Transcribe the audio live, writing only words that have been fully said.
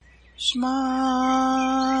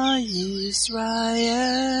Shema Yisrael,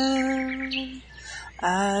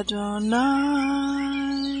 Adonai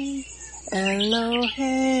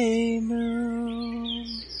Eloheinu,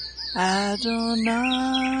 Adonai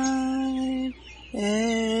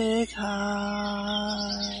Echad,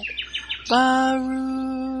 Baruch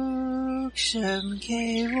Shem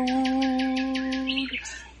Kevod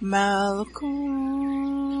Malkuto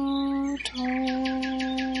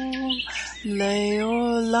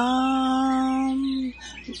Leolam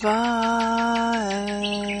Vaed.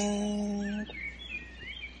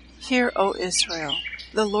 Hear, O Israel,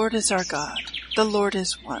 the Lord is our God, the Lord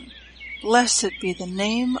is one. Blessed be the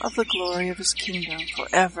name of the glory of his kingdom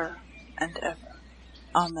forever and ever.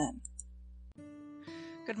 Amen.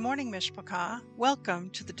 Good morning, Mishpachah. Welcome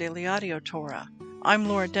to the Daily Audio Torah. I'm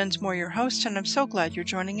Laura Densmore, your host, and I'm so glad you're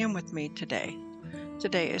joining in with me today.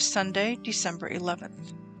 Today is Sunday, December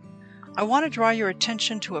 11th. I want to draw your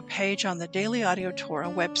attention to a page on the Daily Audio Torah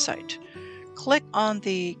website. Click on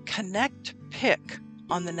the Connect pick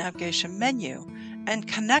on the navigation menu and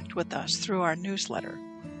connect with us through our newsletter.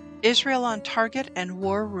 Israel on Target and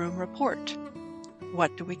War Room Report.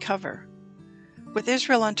 What do we cover? With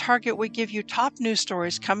Israel on Target, we give you top news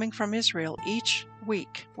stories coming from Israel each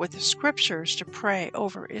week with the scriptures to pray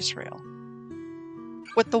over Israel.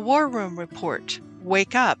 With the War Room Report,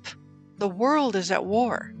 wake up! The world is at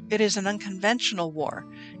war. It is an unconventional war.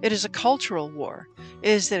 It is a cultural war. It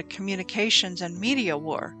is a communications and media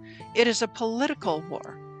war. It is a political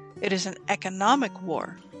war. It is an economic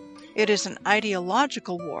war. It is an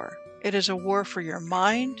ideological war. It is a war for your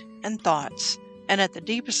mind and thoughts. And at the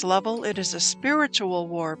deepest level, it is a spiritual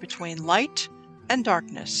war between light and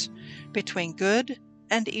darkness, between good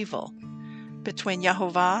and evil, between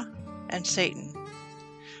Yehovah and Satan.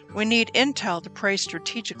 We need intel to pray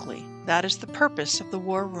strategically. That is the purpose of the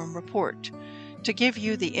War Room Report, to give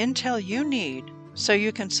you the intel you need so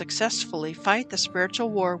you can successfully fight the spiritual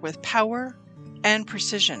war with power and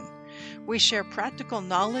precision. We share practical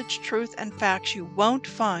knowledge, truth, and facts you won't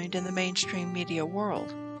find in the mainstream media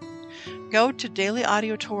world. Go to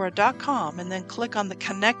dailyaudiotorah.com and then click on the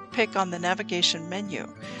Connect pick on the navigation menu.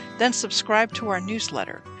 Then subscribe to our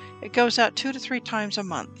newsletter. It goes out 2 to 3 times a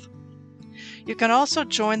month. You can also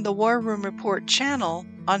join the War Room Report channel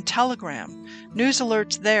on Telegram. News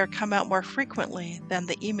alerts there come out more frequently than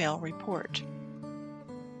the email report.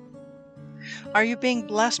 Are you being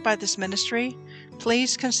blessed by this ministry?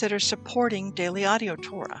 Please consider supporting Daily Audio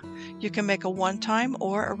Torah. You can make a one-time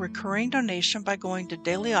or a recurring donation by going to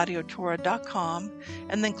dailyaudiotorah.com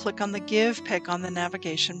and then click on the Give pick on the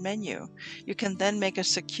navigation menu. You can then make a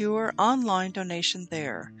secure online donation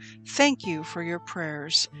there. Thank you for your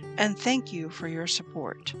prayers, and thank you for your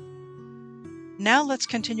support. Now let's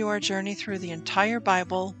continue our journey through the entire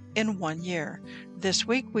Bible in 1 year. This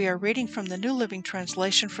week we are reading from the New Living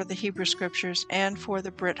Translation for the Hebrew Scriptures and for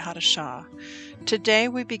the Brit Hadashah. Today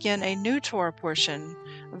we begin a new Torah portion,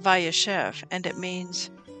 Vayeshev, and it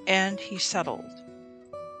means, and he settled.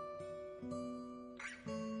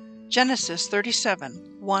 Genesis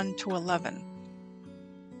 37, 1-11.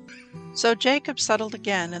 So Jacob settled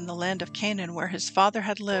again in the land of Canaan where his father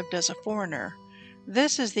had lived as a foreigner.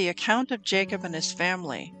 This is the account of Jacob and his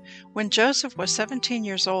family. When Joseph was 17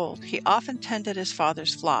 years old, he often tended his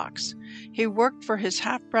father's flocks. He worked for his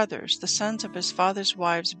half-brothers, the sons of his father's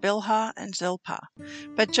wives Bilhah and Zilpah.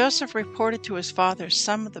 But Joseph reported to his father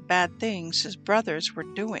some of the bad things his brothers were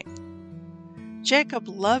doing. Jacob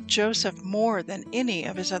loved Joseph more than any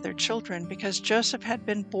of his other children because Joseph had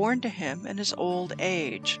been born to him in his old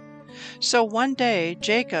age. So one day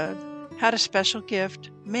Jacob had a special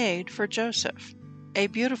gift made for Joseph, a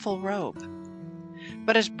beautiful robe.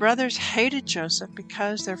 But his brothers hated Joseph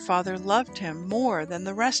because their father loved him more than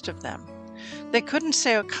the rest of them. They couldn't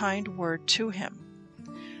say a kind word to him.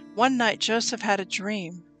 One night Joseph had a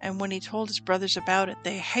dream, and when he told his brothers about it,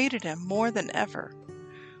 they hated him more than ever.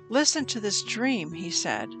 "Listen to this dream," he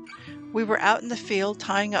said. "We were out in the field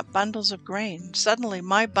tying up bundles of grain. Suddenly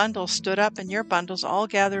my bundle stood up and your bundles all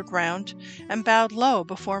gathered round and bowed low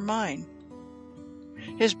before mine."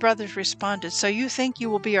 His brothers responded, "So you think you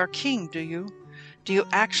will be our king, do you? Do you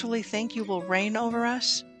actually think you will reign over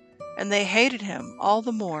us?" And they hated him all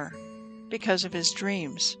the more because of his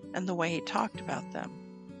dreams and the way he talked about them.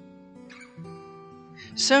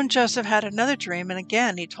 Soon Joseph had another dream, and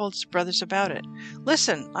again he told his brothers about it.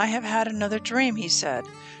 "Listen, I have had another dream," he said.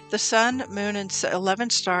 "The sun, moon, and 11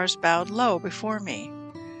 stars bowed low before me."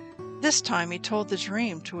 This time he told the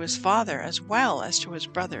dream to his father as well as to his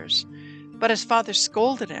brothers. But his father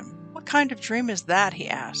scolded him. "What kind of dream is that?" he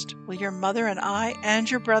asked. "Will your mother and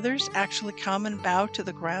your brothers actually come and bow to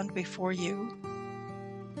the ground before you?"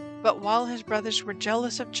 But while his brothers were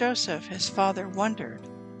jealous of Joseph, his father wondered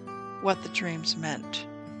what the dreams meant.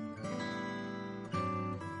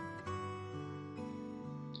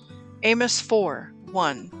 Amos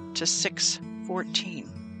 4:1-6:14.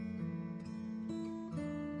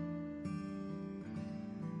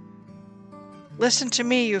 Listen to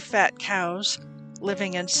me, you fat cows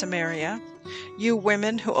living in Samaria, you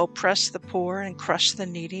women who oppress the poor and crush the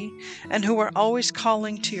needy, and who are always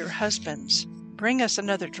calling to your husbands, "Bring us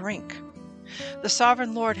another drink." The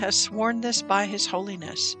sovereign Lord has sworn this by his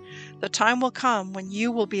holiness. The time will come when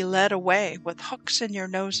you will be led away with hooks in your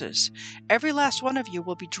noses. Every last one of you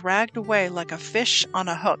will be dragged away like a fish on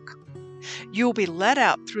a hook. You will be led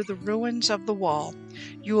out through the ruins of the wall.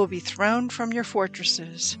 You will be thrown from your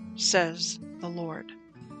fortresses, says the Lord.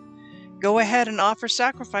 Go ahead and offer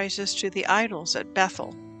sacrifices to the idols at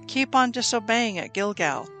Bethel. Keep on disobeying at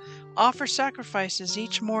Gilgal. Offer sacrifices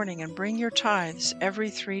each morning and bring your tithes every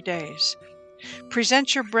 3 days.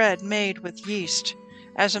 Present your bread made with yeast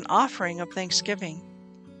as an offering of thanksgiving.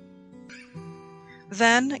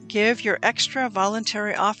 Then give your extra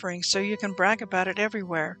voluntary offering so you can brag about it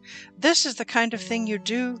everywhere. This is the kind of thing you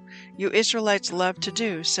Israelites love to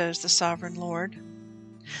do, says the sovereign Lord.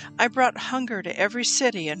 I brought hunger to every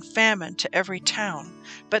city and famine to every town,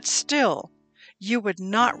 but still you would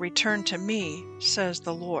not return to me, says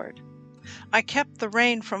the Lord. I kept the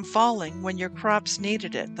rain from falling when your crops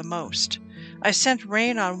needed it the most. I sent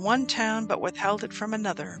rain on one town but withheld it from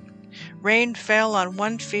another. Rain fell on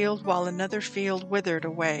one field while another field withered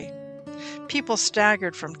away. People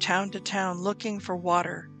staggered from town to town looking for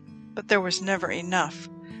water, but there was never enough.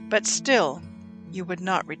 But still you would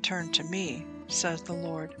not return to me, says the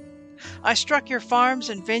Lord. I struck your farms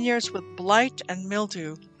and vineyards with blight and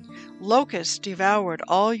mildew. Locusts devoured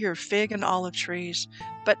all your fig and olive trees,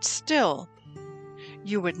 but still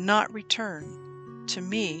you would not return to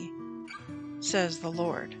me, says the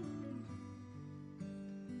Lord.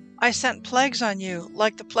 I sent plagues on you,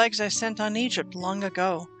 like the plagues I sent on Egypt long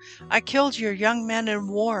ago. I killed your young men in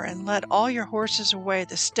war and led all your horses away.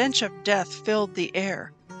 The stench of death filled the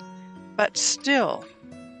air. But still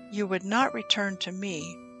you would not return to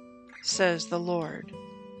me, says the Lord.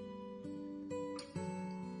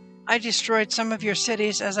 I destroyed some of your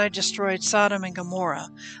cities as I destroyed Sodom and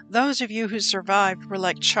Gomorrah. Those of you who survived were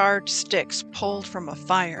like charred sticks pulled from a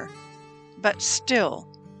fire. But still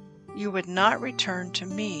you would not return to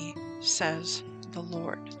me, says the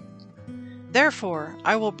Lord. Therefore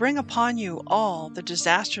I will bring upon you all the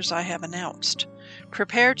disasters I have announced.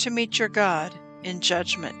 Prepare to meet your God in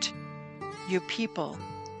judgment, you people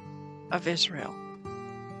of Israel.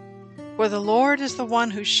 For the Lord is the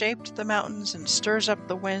one who shaped the mountains and stirs up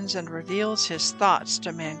the winds and reveals his thoughts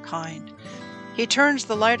to mankind. He turns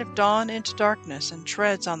the light of dawn into darkness and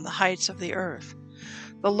treads on the heights of the earth.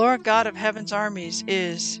 The Lord God of heaven's armies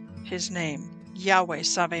is his name, Yahweh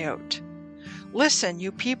Sabaoth. Listen,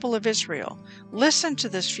 you people of Israel. Listen to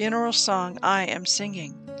this funeral song I am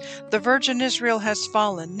singing. The virgin Israel has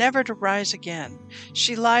fallen, never to rise again.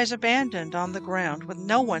 She lies abandoned on the ground with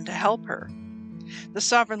no one to help her. The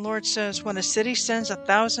sovereign Lord says, when a city sends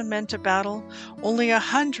 1,000 men to battle, only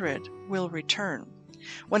 100 will return.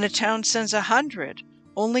 When a town sends 100,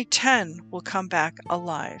 only 10 will come back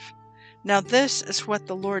alive. Now this is what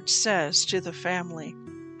the Lord says to the family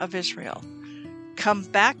of Israel. Come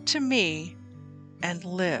back to me and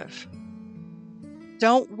live.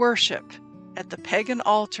 Don't worship at the pagan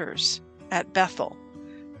altars at Bethel.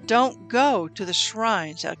 Don't go to the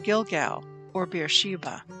shrines at Gilgal or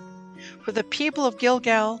Beersheba. For the people of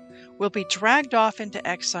Gilgal will be dragged off into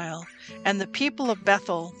exile, and the people of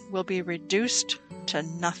Bethel will be reduced to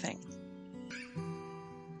nothing.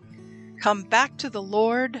 Come back to the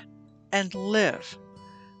Lord and live.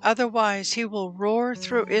 Otherwise he will roar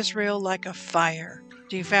through Israel like a fire,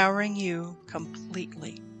 devouring you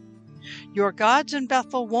completely. Your gods in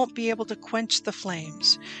Bethel won't be able to quench the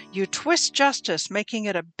flames. You twist justice, making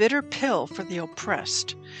it a bitter pill for the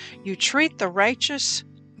oppressed. You treat the righteous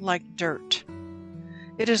like dirt.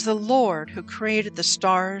 It is the Lord who created the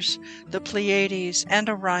stars, the Pleiades, and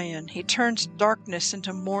Orion. He turns darkness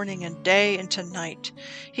into morning and day into night.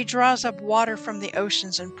 He draws up water from the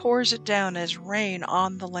oceans and pours it down as rain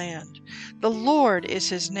on the land. The Lord is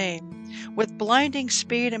his name. With blinding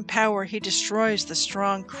speed and power he destroys the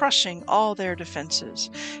strong, crushing all their defenses.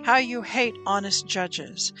 How you hate honest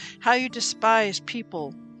judges. How you despise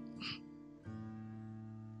people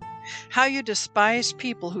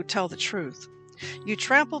who tell the truth. You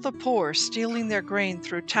trample the poor, stealing their grain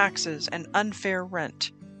through taxes and unfair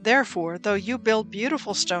rent. Therefore, though you build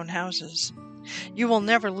beautiful stone houses, you will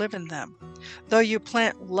never live in them. Though you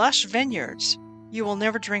plant lush vineyards, You will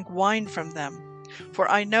never drink wine from them, for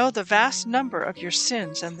I know the vast number of your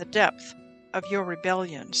sins and the depth of your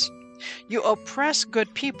rebellions. You oppress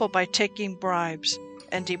good people by taking bribes,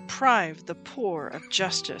 and deprive the poor of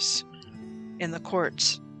justice in the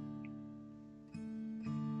courts.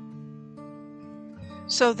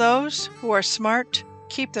 So those who are smart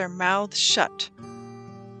keep their mouths shut,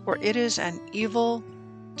 for it is an evil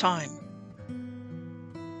time.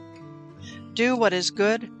 Do what is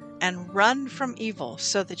good and run from evil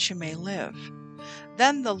so that you may live.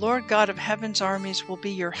 Then the Lord God of heaven's armies will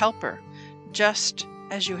be your helper, just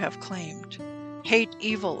as you have claimed. Hate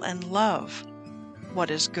evil and love what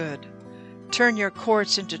is good. Turn your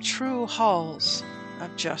courts into true halls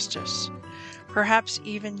of justice. Perhaps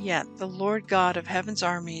even yet the Lord God of heaven's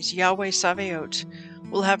armies, Yahweh Sabaoth,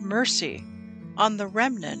 will have mercy on the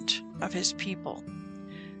remnant of his people.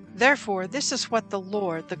 Therefore, this is what the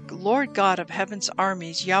Lord God of heaven's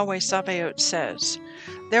armies, Yahweh Sabaoth, says.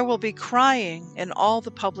 There will be crying in all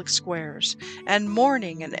the public squares, and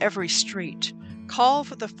mourning in every street. Call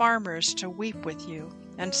for the farmers to weep with you,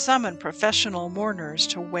 and summon professional mourners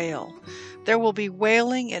to wail. There will be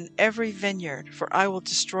wailing in every vineyard, for I will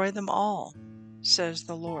destroy them all, says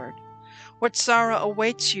the Lord. What sorrow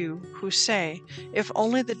awaits you who say, if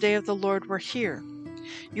only the day of the Lord were here.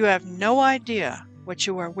 You have no idea what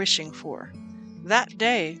you are wishing for. That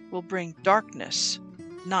day will bring darkness,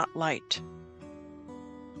 not light.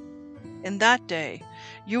 In that day,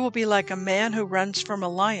 you will be like a man who runs from a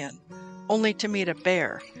lion, only to meet a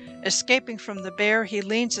bear. Escaping from the bear, he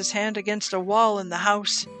leans his hand against a wall in the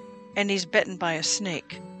house, and he's bitten by a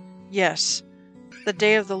snake. Yes, the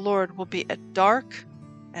day of the Lord will be dark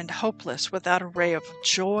and hopeless, without a ray of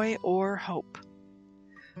joy or hope.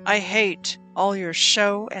 I hate all your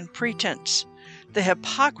show and pretense, the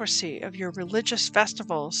hypocrisy of your religious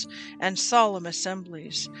festivals and solemn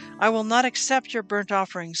assemblies. I will not accept your burnt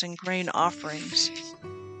offerings and grain offerings.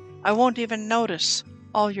 I won't even notice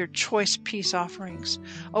all your choice peace offerings.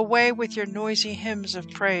 Away with your noisy hymns of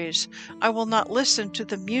praise. I will not listen to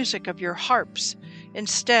the music of your harps.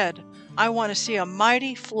 Instead, I want to see a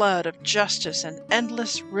mighty flood of justice and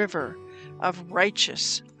endless river of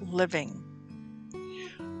righteous living.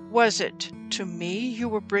 Was it to me you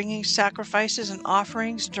were bringing sacrifices and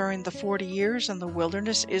offerings during the 40 years in the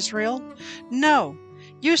wilderness, Israel? No,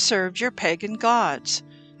 you served your pagan gods,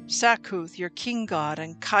 Sakuth, your king god,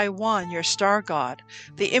 and Kaiwan, your star god,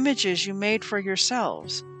 the images you made for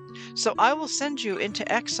yourselves. So I will send you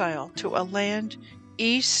into exile to a land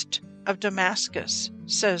east of Damascus,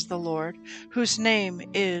 says the Lord, whose name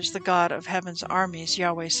is the God of heaven's armies,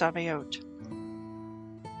 Yahweh Sabaoth.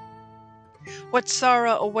 What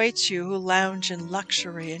sorrow awaits you who lounge in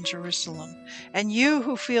luxury in Jerusalem, and you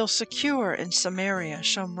who feel secure in Samaria,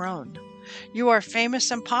 Shomron. You are famous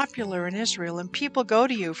and popular in Israel, and people go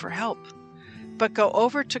to you for help. But go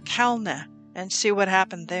over to Calneh and see what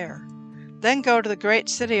happened there. Then go to the great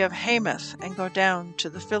city of Hamath and go down to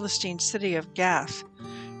the Philistine city of Gath.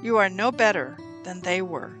 You are no better than they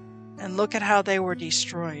were, and look at how they were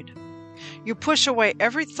destroyed. You push away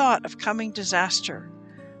every thought of coming disaster,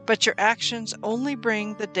 but your actions only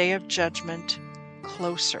bring the day of judgment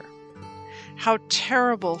closer. How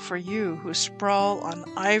terrible for you who sprawl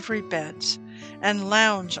on ivory beds and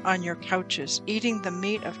lounge on your couches, eating the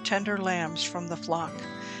meat of tender lambs from the flock,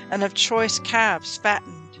 and of choice calves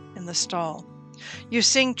fattened in the stall. You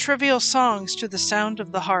sing trivial songs to the sound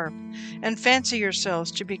of the harp, and fancy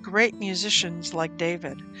yourselves to be great musicians like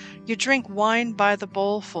David. You drink wine by the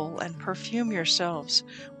bowlful and perfume yourselves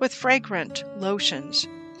with fragrant lotions.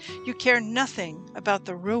 You care nothing about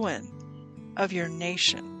the ruin of your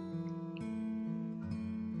nation.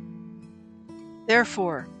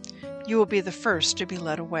 Therefore, you will be the first to be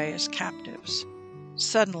led away as captives.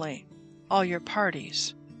 Suddenly, all your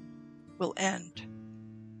parties will end.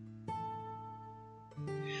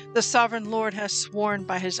 The sovereign Lord has sworn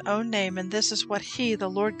by his own name, and this is what he, the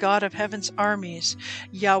Lord God of heaven's armies,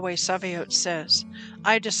 Yahweh Sabaoth, says.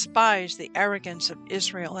 I despise the arrogance of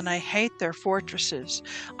Israel, and I hate their fortresses.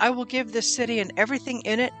 I will give this city and everything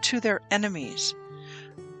in it to their enemies.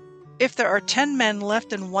 If there are 10 men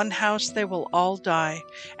left in one house, they will all die.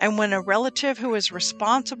 And when a relative who is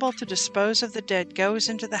responsible to dispose of the dead goes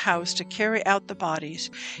into the house to carry out the bodies,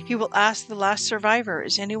 he will ask the last survivor,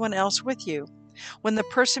 "Is anyone else with you?" When the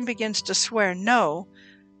person begins to swear no,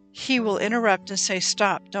 he will interrupt and say,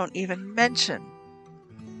 "Stop, don't even mention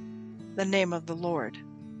the name of the Lord."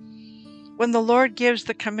 When the Lord gives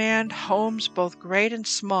the command, homes both great and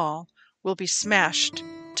small will be smashed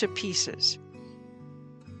to pieces.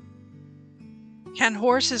 Can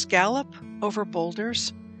horses gallop over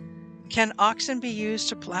boulders? Can oxen be used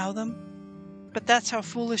to plow them? But that's how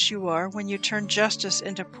foolish you are when you turn justice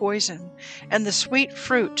into poison and the sweet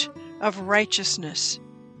fruit of righteousness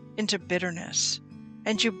into bitterness.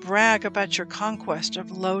 And you brag about your conquest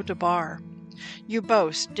of Lo Debar. You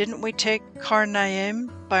boast, didn't we take Karnaim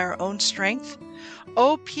by our own strength?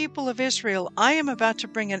 O people of Israel, I am about to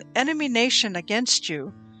bring an enemy nation against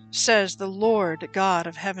you, says the Lord God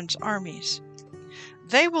of heaven's armies.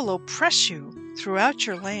 They will oppress you throughout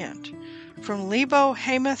your land, from Lebo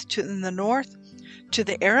Hamath in the north to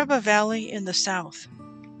the Arabah Valley in the south.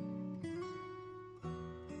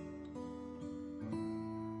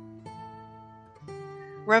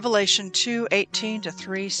 Revelation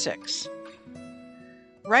 2:18-3:6.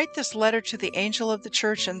 Write this letter to the angel of the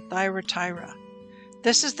church in Thyatira.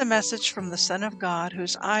 This is the message from the Son of God,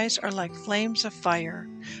 whose eyes are like flames of fire,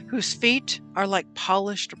 whose feet are like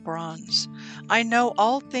polished bronze. I know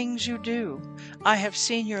all things you do. I have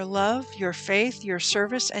seen your love, your faith, your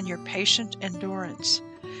service, and your patient endurance.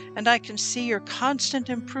 And I can see your constant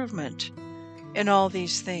improvement in all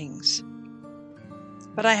these things.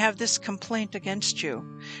 But I have this complaint against you.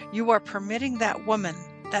 You are permitting that woman,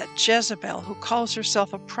 that Jezebel, who calls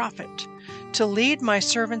herself a prophet, to lead my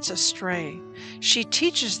servants astray. She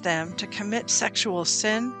teaches them to commit sexual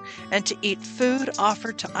sin and to eat food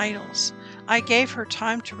offered to idols. I gave her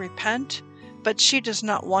time to repent, but she does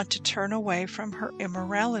not want to turn away from her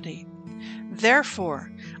immorality.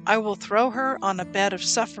 Therefore, I will throw her on a bed of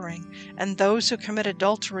suffering, and those who commit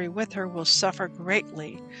adultery with her will suffer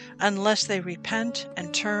greatly, unless they repent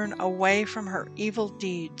and turn away from her evil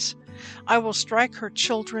deeds. I will strike her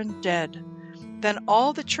children dead. Then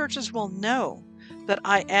all the churches will know that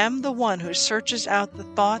I am the one who searches out the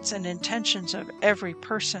thoughts and intentions of every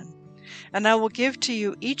person, and I will give to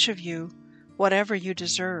you, each of you, whatever you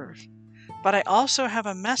deserve. But I also have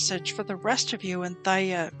a message for the rest of you in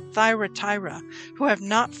Thyatira who have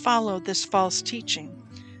not followed this false teaching,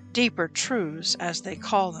 deeper truths as they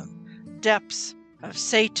call them, depths of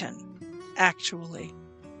Satan, actually.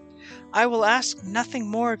 I will ask nothing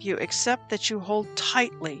more of you except that you hold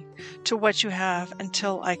tightly to what you have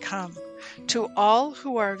until I come. To all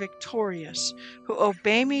who are victorious, who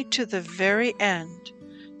obey me to the very end,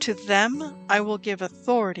 to them I will give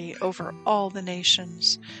authority over all the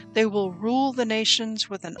nations. They will rule the nations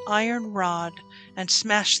with an iron rod and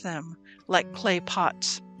smash them like clay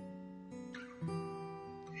pots.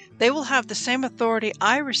 They will have the same authority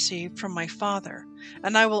I received from my Father,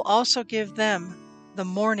 and I will also give them the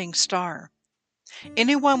morning star.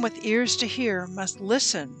 Anyone with ears to hear must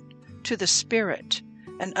listen to the Spirit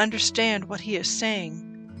and understand what he is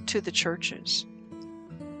saying to the churches.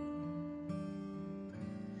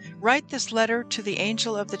 Write this letter to the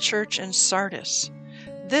angel of the church in Sardis.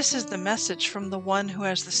 This is the message from the one who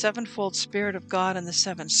has the sevenfold Spirit of God and the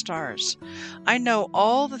 7 stars. I know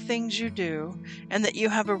all the things you do, and that you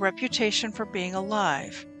have a reputation for being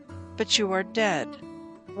alive, but you are dead.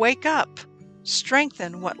 Wake up!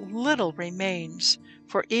 Strengthen what little remains,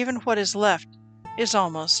 for even what is left is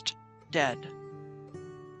almost dead.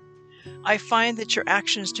 I find that your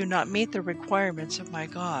actions do not meet the requirements of my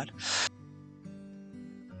God.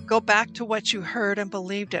 Go back to what you heard and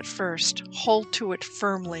believed at first. Hold to it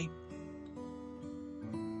firmly.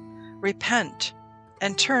 Repent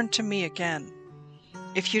and turn to me again.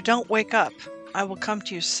 If you don't wake up, I will come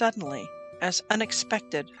to you suddenly, as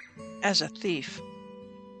unexpected as a thief.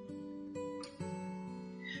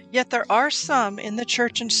 Yet there are some in the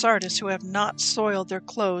church in Sardis who have not soiled their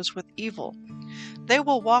clothes with evil. They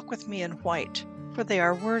will walk with me in white, for they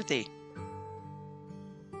are worthy.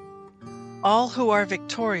 All who are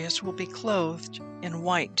victorious will be clothed in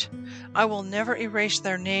white. I will never erase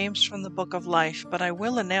their names from the book of life, but I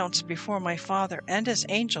will announce before my Father and his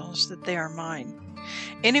angels that they are mine.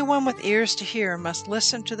 Anyone with ears to hear must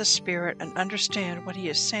listen to the Spirit and understand what he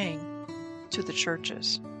is saying to the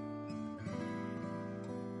churches.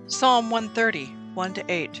 Psalm 130,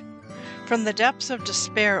 1-8. From the depths of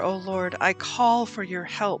despair, O Lord, I call for your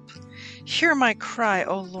help. Hear my cry,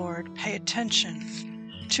 O Lord. Pay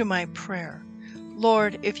attention to my prayer.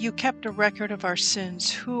 Lord, if you kept a record of our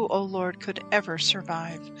sins, who, O Lord, could ever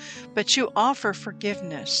survive? But you offer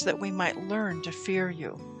forgiveness that we might learn to fear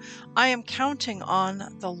you. I am counting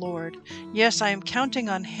on the Lord. Yes, I am counting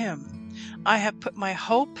on him. I have put my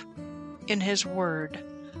hope in his word.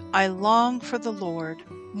 I long for the Lord,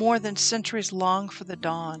 more than centuries long for the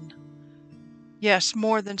dawn. Yes,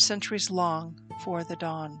 more than centuries long for the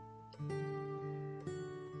dawn.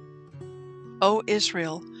 O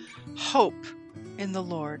Israel, hope in the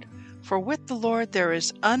Lord, for with the Lord there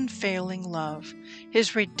is unfailing love.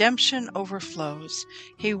 His redemption overflows.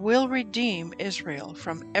 He will redeem Israel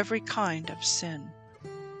from every kind of sin.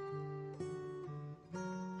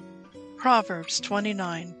 Proverbs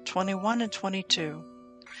 29:21 and 22.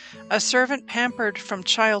 A servant pampered from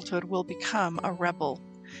childhood will become a rebel.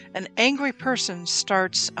 An angry person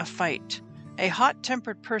starts a fight. A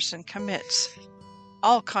hot-tempered person commits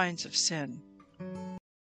all kinds of sin.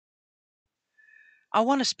 I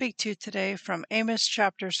want to speak to you today from Amos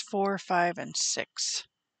chapters 4, 5, and 6.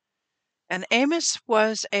 And Amos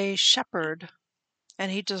was a shepherd,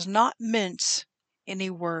 and he does not mince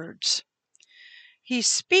any words. He's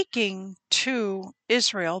speaking to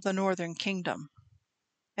Israel, the northern kingdom,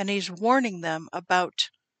 and he's warning them about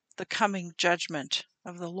the coming judgment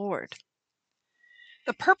of the Lord.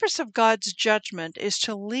 The purpose of God's judgment is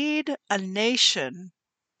to lead a nation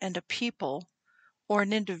and a people, or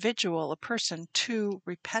an individual, a person, to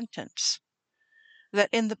repentance. That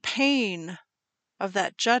in the pain of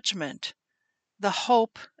that judgment, the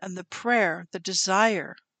hope and the prayer, the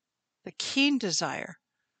desire, the keen desire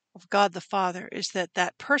of God the Father is that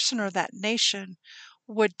that person or that nation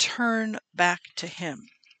would turn back to Him.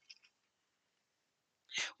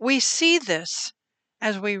 We see this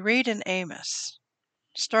as we read in Amos,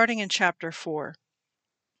 starting in chapter 4.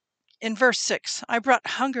 In verse 6, I brought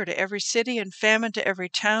hunger to every city and famine to every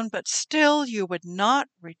town, but still you would not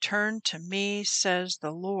return to me, says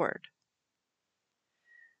the Lord.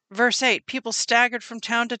 Verse 8, people staggered from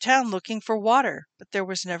town to town looking for water, but there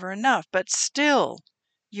was never enough. But still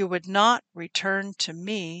you would not return to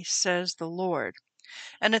me, says the Lord.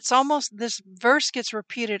 And it's almost, this verse gets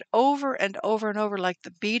repeated over and over and over like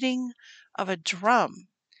the beating of a drum.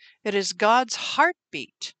 It is God's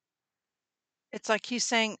heartbeat. It's like He's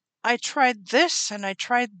saying, I tried this and I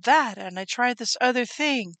tried that and I tried this other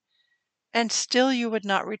thing, and still you would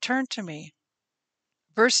not return to me.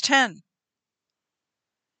 Verse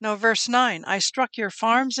 9, I struck your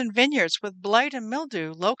farms and vineyards with blight and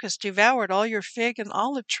mildew. Locusts devoured all your fig and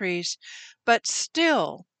olive trees, but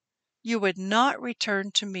still you would not return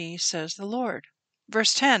to me, says the Lord.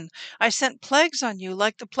 Verse 10, I sent plagues on you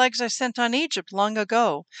like the plagues I sent on Egypt long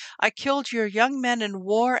ago. I killed your young men in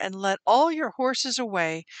war and led all your horses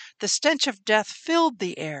away. The stench of death filled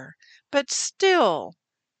the air, but still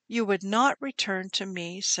you would not return to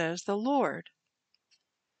me, says the Lord.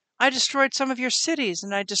 I destroyed some of your cities,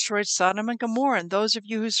 and I destroyed Sodom and Gomorrah, and those of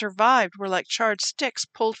you who survived were like charred sticks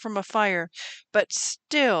pulled from a fire, but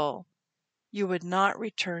still you would not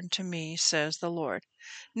return to me, says the Lord.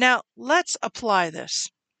 Now, let's apply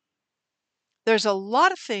this. There's a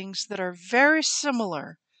lot of things that are very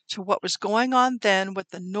similar to what was going on then with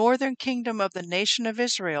the northern kingdom of the nation of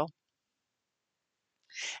Israel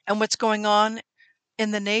and what's going on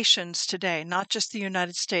in the nations today, not just the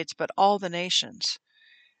United States, but all the nations.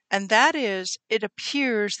 And that is, it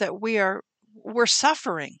appears that we're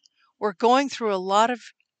suffering. We're going through a lot of,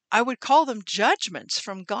 I would call them judgments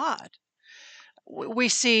from God. We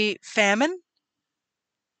see famine.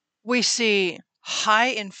 We see high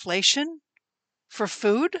inflation for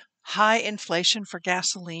food, high inflation for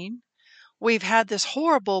gasoline. We've had this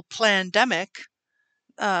horrible pandemic,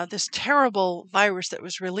 this terrible virus that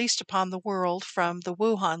was released upon the world from the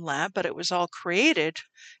Wuhan lab, but it was all created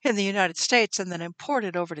in the United States and then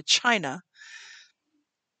imported over to China.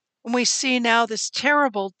 And we see now this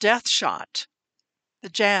terrible death shot, the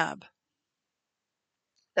jab,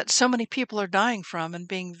 that so many people are dying from and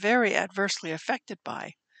being very adversely affected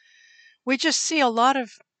by. We just see a lot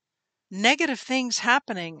of negative things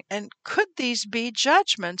happening, and could these be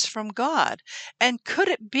judgments from God? And could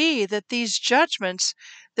it be that these judgments,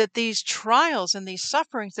 that these trials and these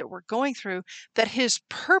sufferings that we're going through, that His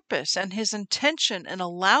purpose and His intention in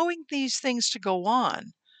allowing these things to go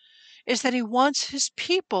on is that He wants His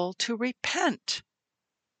people to repent?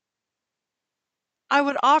 I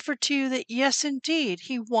would offer to you that yes, indeed,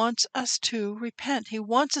 He wants us to repent. He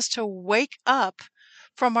wants us to wake up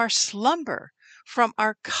from our slumber, from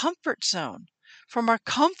our comfort zone, from our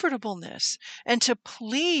comfortableness, and to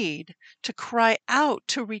plead, to cry out,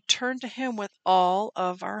 to return to Him with all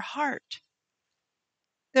of our heart.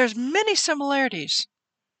 There's many similarities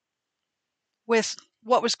with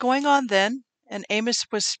what was going on then, and Amos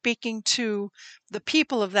was speaking to the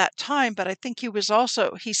people of that time, but I think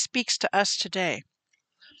he speaks to us today.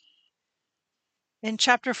 In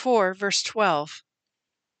chapter 4, verse 12,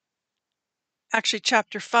 actually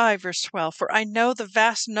chapter 5, verse 12, for I know the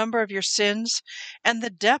vast number of your sins and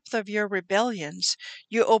the depth of your rebellions.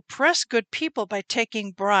 You oppress good people by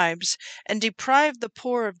taking bribes and deprive the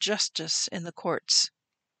poor of justice in the courts.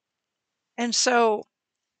 And so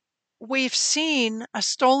we've seen a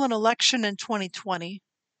stolen election in 2020.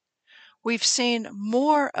 We've seen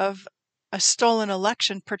more of a stolen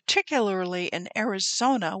election, particularly in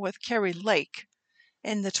Arizona with Kari Lake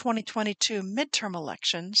in the 2022 midterm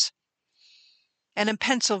elections. And in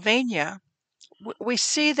Pennsylvania, we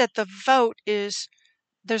see that the vote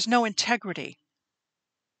there's no integrity.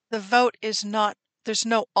 The vote is not, there's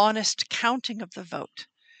no honest counting of the vote.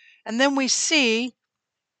 And then we see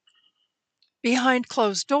behind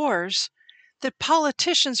closed doors that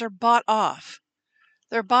politicians are bought off.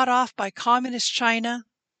 They're bought off by Communist China,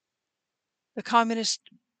 the Communist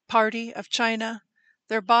Party of China.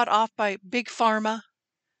 They're bought off by Big Pharma.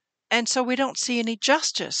 And so we don't see any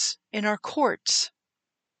justice in our courts.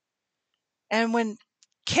 And when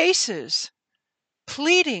cases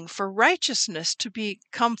pleading for righteousness to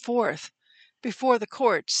come forth before the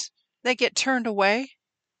courts, they get turned away,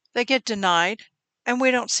 they get denied, and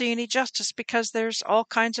we don't see any justice because there's all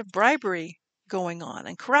kinds of bribery going on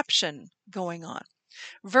and corruption going on.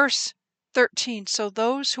 Verse 13, so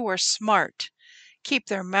those who are smart keep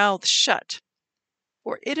their mouths shut,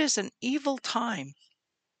 for it is an evil time.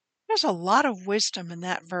 There's a lot of wisdom in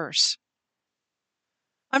that verse.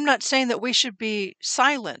 I'm not saying that we should be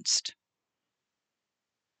silenced,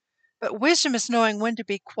 but wisdom is knowing when to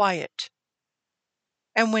be quiet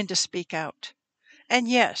and when to speak out. And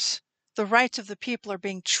yes, the rights of the people are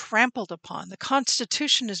being trampled upon. The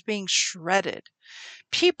Constitution is being shredded.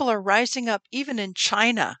 People are rising up, even in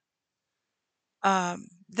China.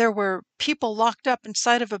 There were people locked up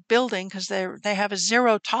inside of a building because they have a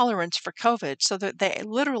zero tolerance for COVID, so that they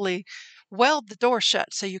literally weld the door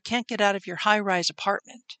shut so you can't get out of your high-rise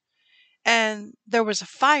apartment. And there was a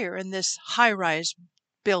fire in this high-rise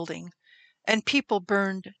building, and people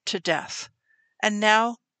burned to death. And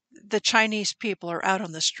now the Chinese people are out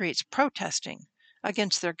on the streets protesting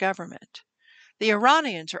against their government. The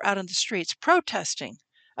Iranians are out on the streets protesting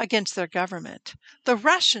against their government. The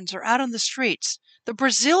Russians are out on the streets. The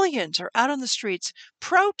Brazilians are out on the streets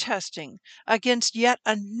protesting against yet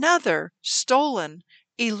another stolen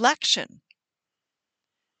election.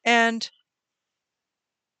 And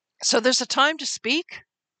so there's a time to speak,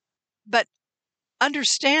 but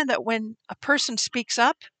understand that when a person speaks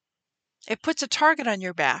up, it puts a target on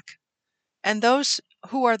your back. And those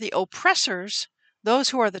who are the oppressors, those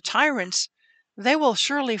who are the tyrants, they will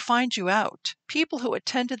surely find you out. People who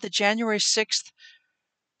attended the January 6th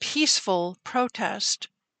peaceful protest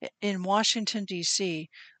in Washington, D.C.,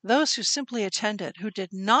 those who simply attended, who did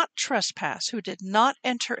not trespass, who did not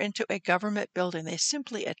enter into a government building, they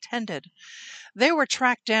simply attended. They were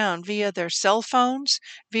tracked down via their cell phones,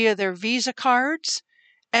 via their Visa cards,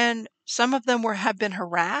 and some of them have been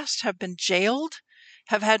harassed, have been jailed,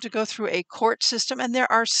 have had to go through a court system, and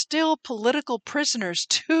there are still political prisoners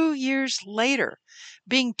 2 years later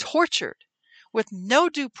being tortured with no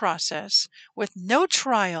due process, with no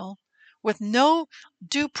trial, with no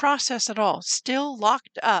due process at all, still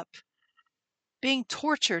locked up, being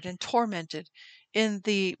tortured and tormented in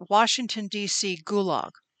the Washington, D.C.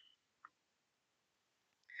 gulag.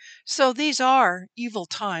 So these are evil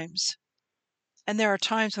times, and there are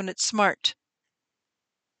times when it's smart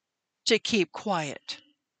to keep quiet.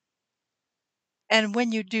 And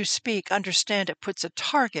when you do speak, understand it puts a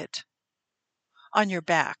target on your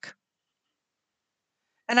back.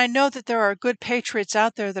 And I know that there are good patriots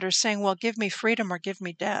out there that are saying, well, give me freedom or give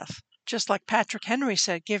me death. Just like Patrick Henry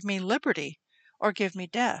said, give me liberty or give me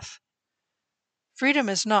death. Freedom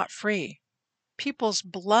is not free. People's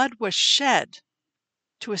blood was shed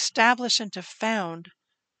to establish and to found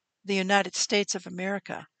the United States of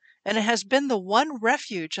America. And it has been the one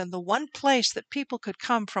refuge and the one place that people could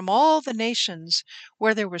come from all the nations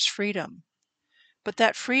where there was freedom. But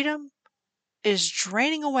that freedom is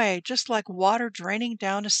draining away just like water draining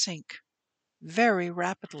down a sink very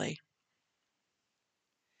rapidly.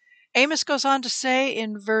 Amos goes on to say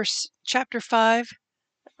in chapter 5,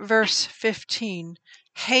 verse 15,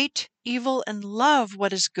 hate evil and love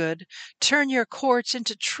what is good. Turn your courts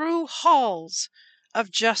into true halls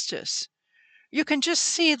of justice. You can just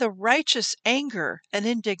see the righteous anger and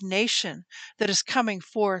indignation that is coming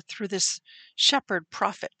forth through this shepherd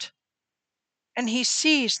prophet. And he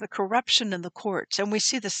sees the corruption in the courts, and we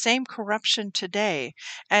see the same corruption today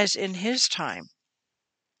as in his time.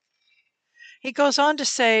 He goes on to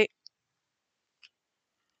say,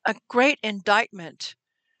 a great indictment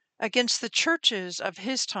against the churches of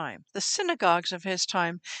his time, the synagogues of his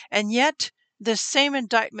time, and yet this same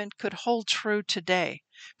indictment could hold true today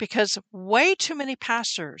because way too many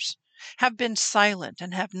pastors have been silent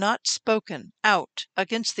and have not spoken out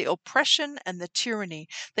against the oppression and the tyranny.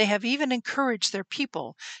 They have even encouraged their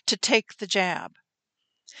people to take the jab.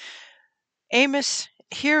 Amos,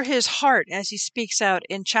 hear his heart as he speaks out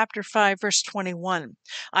in chapter 5, verse 21.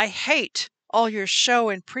 I hate all your show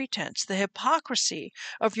and pretense, the hypocrisy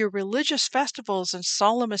of your religious festivals and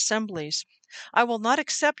solemn assemblies. I will not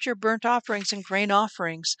accept your burnt offerings and grain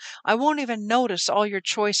offerings. I won't even notice all your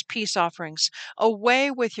choice peace offerings.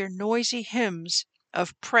 Away with your noisy hymns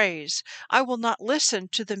of praise. I will not listen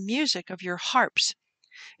to the music of your harps.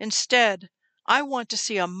 Instead, I want to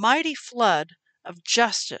see a mighty flood of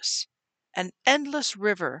justice, an endless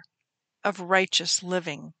river of righteous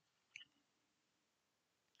living.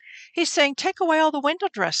 He's saying, take away all the window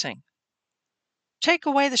dressing. Take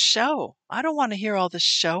away the show. I don't want to hear all this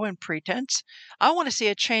show and pretense. I want to see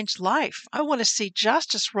a changed life. I want to see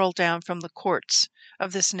justice roll down from the courts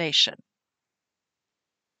of this nation.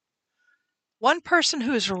 One person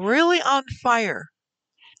who is really on fire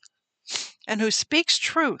and who speaks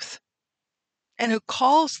truth and who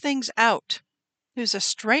calls things out, who's a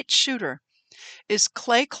straight shooter, is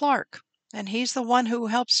Clay Clark. And he's the one who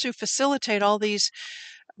helps to facilitate all these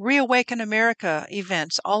Reawaken America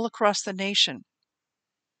events all across the nation.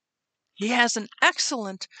 He has an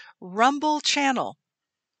excellent Rumble channel.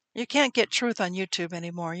 You can't get truth on YouTube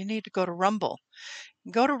anymore. You need to go to Rumble.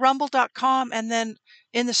 Go to rumble.com and then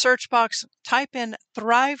in the search box, type in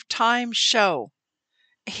Thrive Time Show.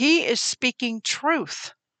 He is speaking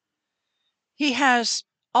truth. He has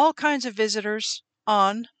all kinds of visitors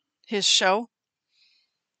on his show.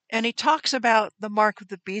 And he talks about the mark of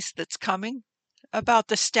the beast that's coming, about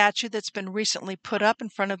the statue that's been recently put up in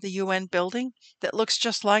front of the UN building that looks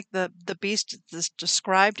just like the beast that's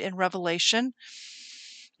described in Revelation.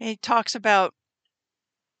 And he talks about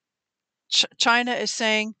China is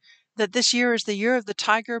saying that this year is the year of the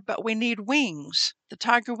tiger, but we need wings. The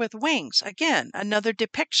tiger with wings. Again, another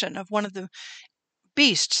depiction of one of the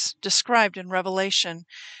beasts described in Revelation.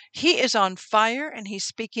 He is on fire and he's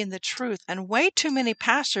speaking the truth. And way too many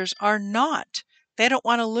pastors are not. They don't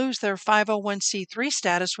want to lose their 501c3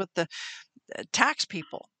 status with the tax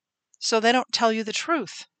people. So they don't tell you the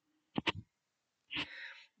truth.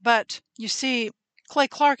 But you see, Clay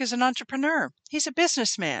Clark is an entrepreneur. He's a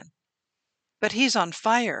businessman. But he's on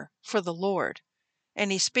fire for the Lord.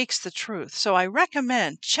 And he speaks the truth. So I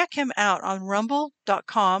recommend check him out on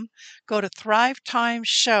rumble.com. Go to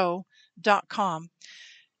thrivetimeshow.com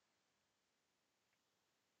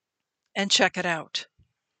and check it out.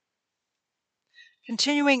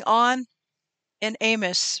 Continuing on in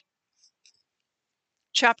Amos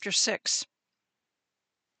chapter 6,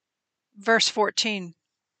 verse 14.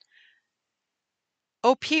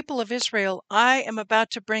 O people of Israel, I am about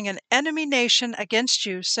to bring an enemy nation against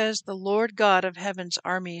you, says the Lord God of heaven's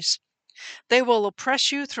armies. They will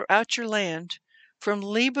oppress you throughout your land, from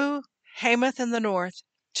Lebo Hamath in the north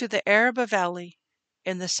to the Arabah Valley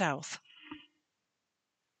in the south.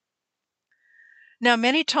 Now,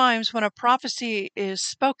 many times when a prophecy is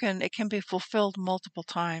spoken, it can be fulfilled multiple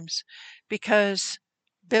times because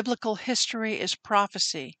biblical history is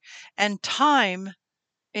prophecy. And time,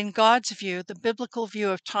 in God's view, the biblical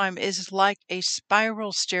view of time is like a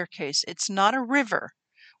spiral staircase. It's not a river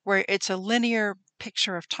where it's a linear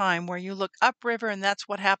picture of time where you look upriver and that's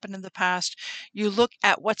what happened in the past. You look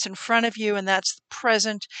at what's in front of you and that's the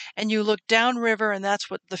present, and you look downriver and that's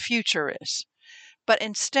what the future is. But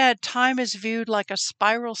instead, time is viewed like a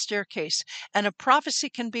spiral staircase, and a prophecy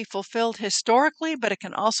can be fulfilled historically, but it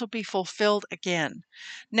can also be fulfilled again.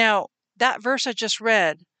 Now, that verse I just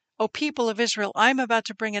read, O people of Israel, I'm about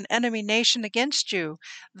to bring an enemy nation against you.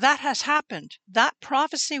 That has happened. That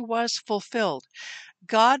prophecy was fulfilled.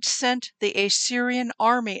 God sent the Assyrian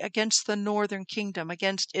army against the northern kingdom,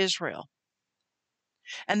 against Israel.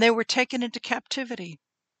 And they were taken into captivity,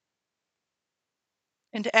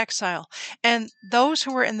 into exile. And those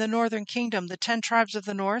who were in the northern kingdom, the 10 tribes of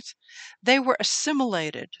the north, they were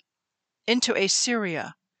assimilated into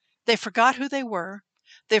Assyria. They forgot who they were.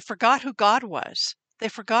 They forgot who God was. They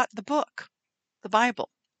forgot the book, the Bible.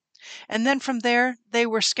 And then from there, they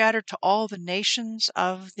were scattered to all the nations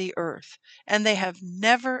of the earth. And they have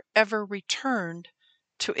never, ever returned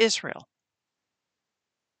to Israel.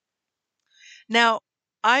 Now,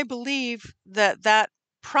 I believe that that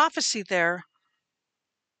prophecy there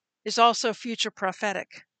is also future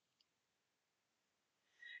prophetic.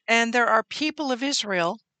 And there are people of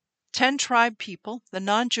Israel, 10 tribe people, the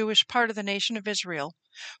non-Jewish part of the nation of Israel,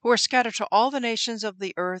 who are scattered to all the nations of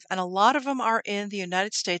the earth, and a lot of them are in the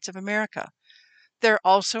United States of America. They're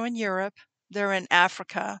also in Europe, they're in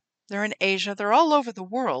Africa, they're in Asia, they're all over the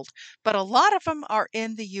world, but a lot of them are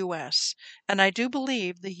in the U.S., and I do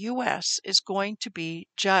believe the U.S. is going to be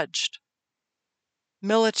judged,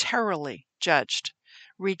 militarily judged.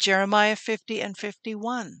 Read Jeremiah 50 and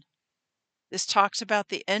 51. This talks about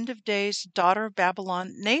the end of days, daughter of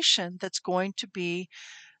Babylon nation that's going to be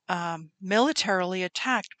militarily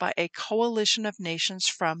attacked by a coalition of nations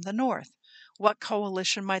from the north. What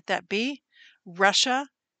coalition might that be? Russia,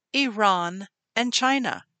 Iran, and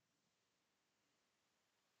China.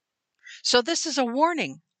 So this is a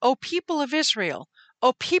warning. O people of Israel,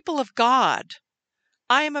 O people of God,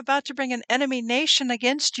 I am about to bring an enemy nation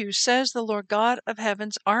against you, says the Lord God of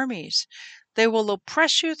heaven's armies. They will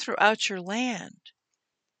oppress you throughout your land.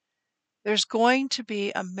 There's going to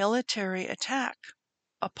be a military attack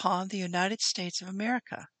upon the United States of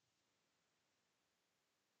America.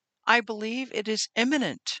 I believe it is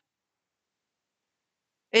imminent.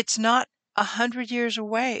 It's not 100 years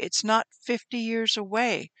away. It's not 50 years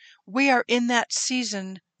away. We are in that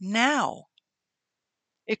season now.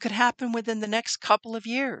 It could happen within the next couple of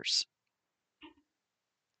years.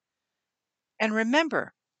 And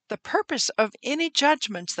remember, the purpose of any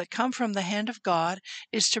judgments that come from the hand of God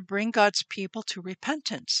is to bring God's people to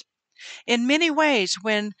repentance. In many ways,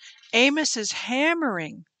 when Amos is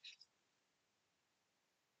hammering,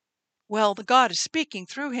 well, the God is speaking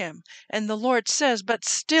through him, and the Lord says, but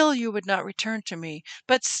still you would not return to me,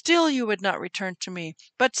 but still you would not return to me,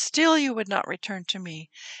 but still you would not return to me.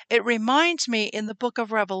 It reminds me in the book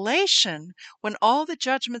of Revelation, when all the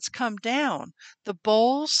judgments come down, the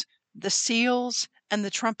bowls, the seals, and the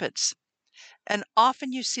trumpets. And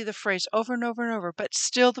often you see the phrase over and over and over, but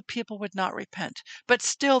still the people would not repent, but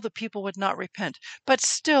still the people would not repent, but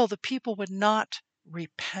still the people would not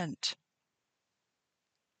repent.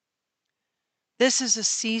 This is a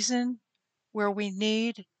season where we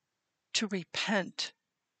need to repent.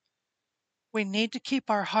 We need to keep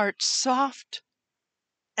our hearts soft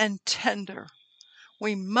and tender.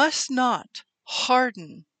 We must not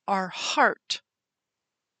harden our heart.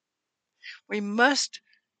 We must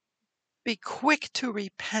be quick to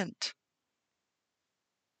repent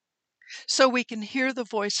so we can hear the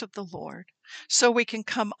voice of the Lord, so we can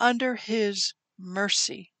come under His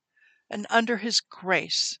mercy and under His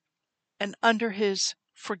grace and under His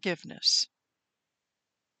forgiveness.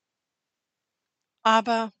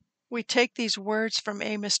 Abba, we take these words from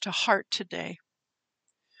Amos to heart today.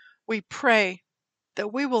 We pray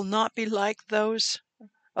that we will not be like those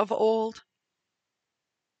of old,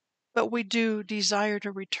 but we do desire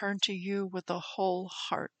to return to you with a whole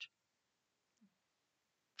heart.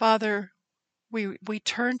 Father, we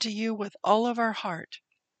turn to you with all of our heart.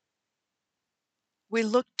 We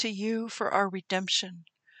look to you for our redemption.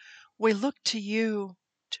 We look to you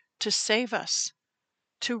to save us,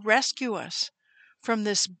 to rescue us from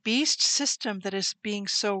this beast system that is being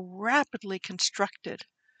so rapidly constructed.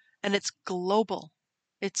 And it's global.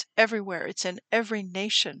 It's everywhere. It's in every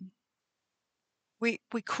nation. We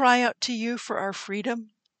cry out to you for our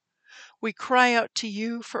freedom. We cry out to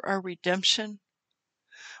you for our redemption.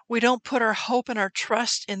 We don't put our hope and our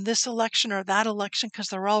trust in this election or that election because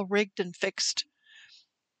they're all rigged and fixed.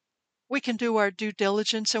 We can do our due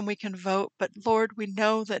diligence and we can vote, but Lord, we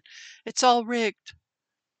know that it's all rigged.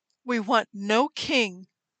 We want no king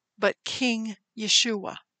but King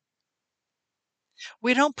Yeshua.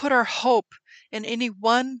 We don't put our hope in any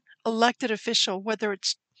one elected official, whether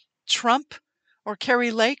it's Trump or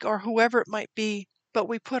Kerry Lake or whoever it might be, but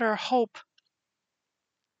we put our hope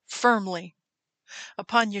firmly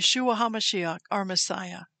upon Yeshua HaMashiach, our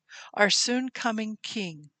Messiah, our soon-coming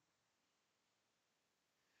King.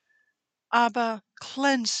 Abba,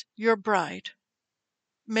 cleanse your bride.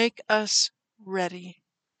 Make us ready.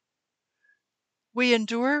 We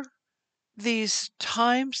endure these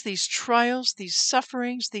times, these trials, these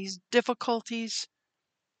sufferings, these difficulties,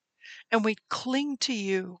 and we cling to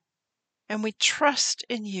you and we trust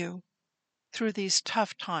in you through these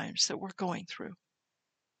tough times that we're going through.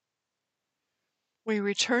 We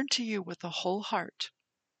return to you with a whole heart,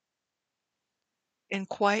 in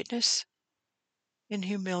quietness, in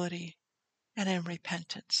humility, and in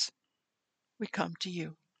repentance. We come to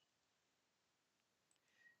you.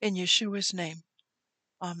 In Yeshua's name,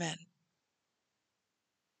 amen.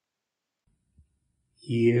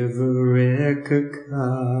 Yevrekka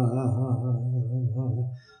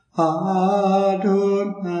Adonai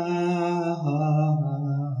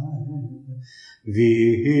Vish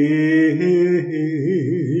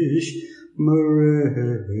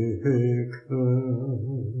Mereka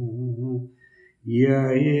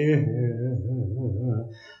Yair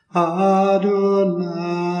Adonai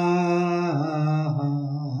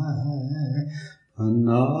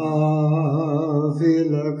Panavilaka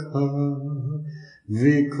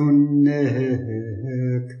Vikuneka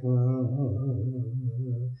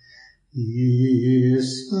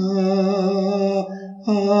Isa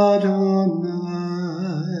Adonai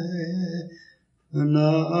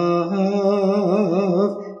Panav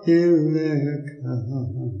Ileka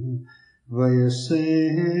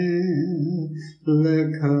Vayasem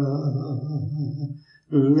Leka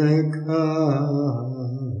Lecha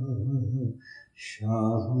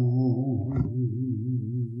Shalom.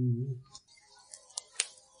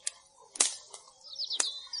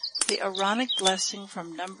 The Aaronic blessing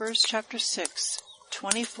from Numbers chapter 6,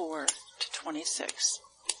 24 to 26.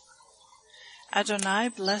 Adonai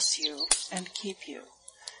bless you and keep you.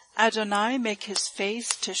 Adonai make his face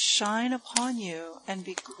to shine upon you and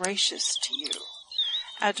be gracious to you.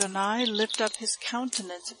 Adonai lift up his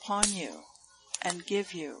countenance upon you and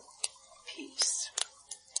give you peace.